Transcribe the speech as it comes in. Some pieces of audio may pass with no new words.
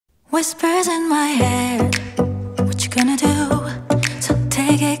Whispers in my head. What you gonna do?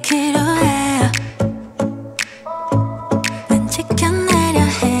 선택의 기로에 난 지켜내려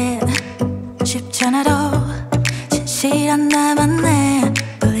해. 쉽지 않아도 진실한 나만의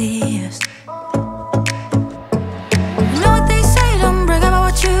beliefs. You know what they say, don't brag about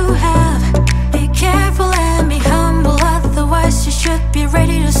what you have. Be careful and be humble, otherwise you should be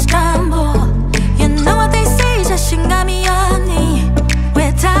ready to stumble. You know what they say, 자신감이 없니?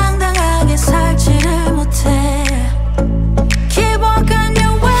 왜 당당하게 살지를 못해? Keep walking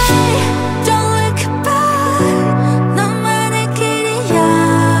your way, don't look back. 너만의 길이야.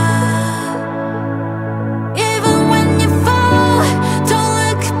 Even when you fall, don't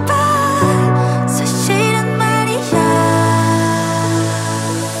look back. 사실은 말이야.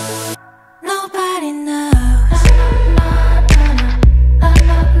 Nobody knows.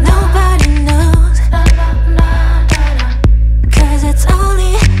 Nobody knows. 'Cause it's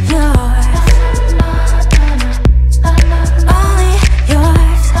only yours. Only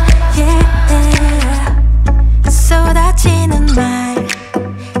yours, yeah. 쏟아지는 말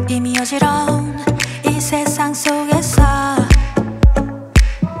이미 어지러운 이 세상 속에서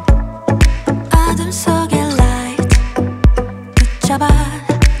어둠 속의 light 붙잡아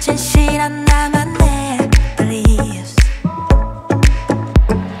진실한 나만의 beliefs.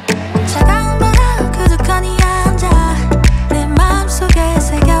 차가운 바람 그득하니 앉아 내 마음속에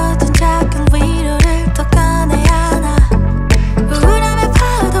새겨둔 작은 위로를 더 꺼내야 하나. 우울함의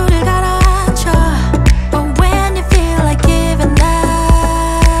파도를 가라앉혀. But when you feel like giving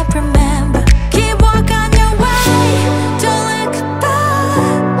up, remember, keep walking your way, don't look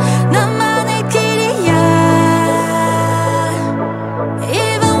back. 너만의 길이야.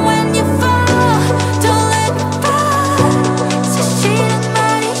 Even when you fall, don't look back. 사실은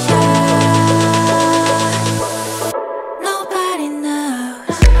말이야. Nobody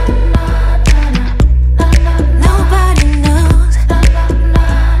knows. Nobody knows.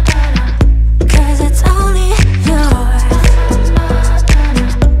 'Cause it's only yours.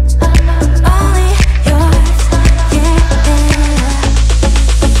 Only yours, yeah.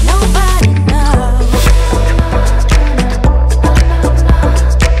 Nobody knows.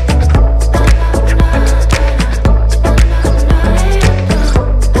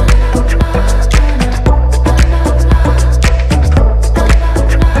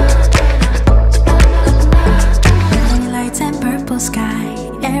 Many lights and purple sky,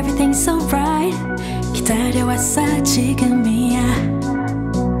 everything's so bright. 기다려왔어 지금이야.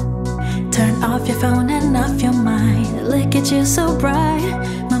 Turn off your phone and off your mind. Look at you so bright.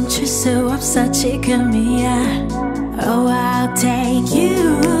 멈출 수 없어 지금이야. Oh, I'll take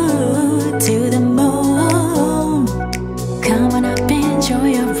you to the moon. Come on up,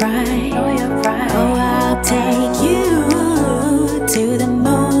 enjoy your ride. Oh, I'll take you to the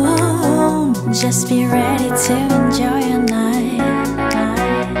moon. Just be ready to enjoy your night.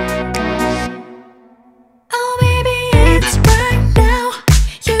 Oh, baby, it's right now.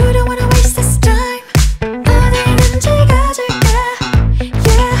 You don't wanna waste this time. 어디든지 가줄게.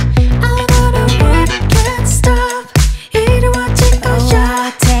 Yeah, I'll go to work, can't stop. 이루어질 거야.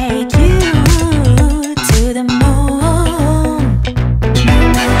 I'll take you to the moon.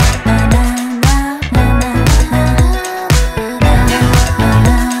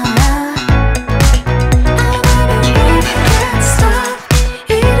 Can't stop.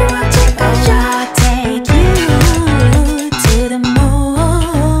 이루어질 거야. I'll take you to the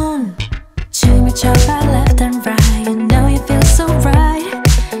moon. 춤을 춰봐 left and right. You know you feel so right.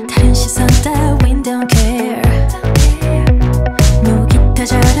 다른 시선 따윈 don't care. 목이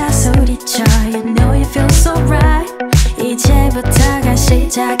터져라 소리쳐. You know you feel so right. 이제부터가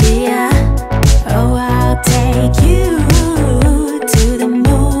시작이야. Oh, I'll take you to the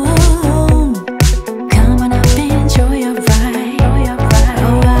moon. Come on up, enjoy your ride.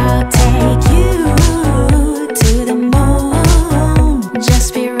 Oh, I'll take you to the moon.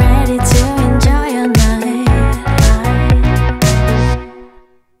 Just be ready to enjoy your night.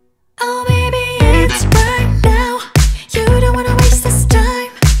 Oh, baby, it's right now. You don't wanna waste this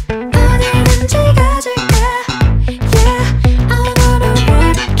time. 어디든지 가줄게. Yeah, I'll go to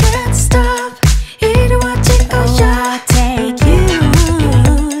work, can't stop. 이루어질 거야. I'll take you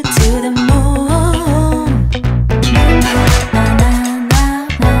to the moon.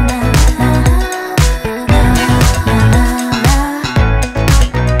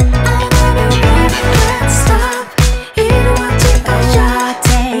 Can't stop. 이루어질 거야. I'll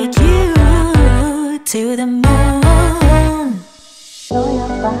take you to the moon. Show your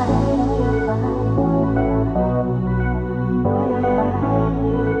body.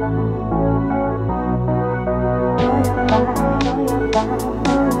 Show your body.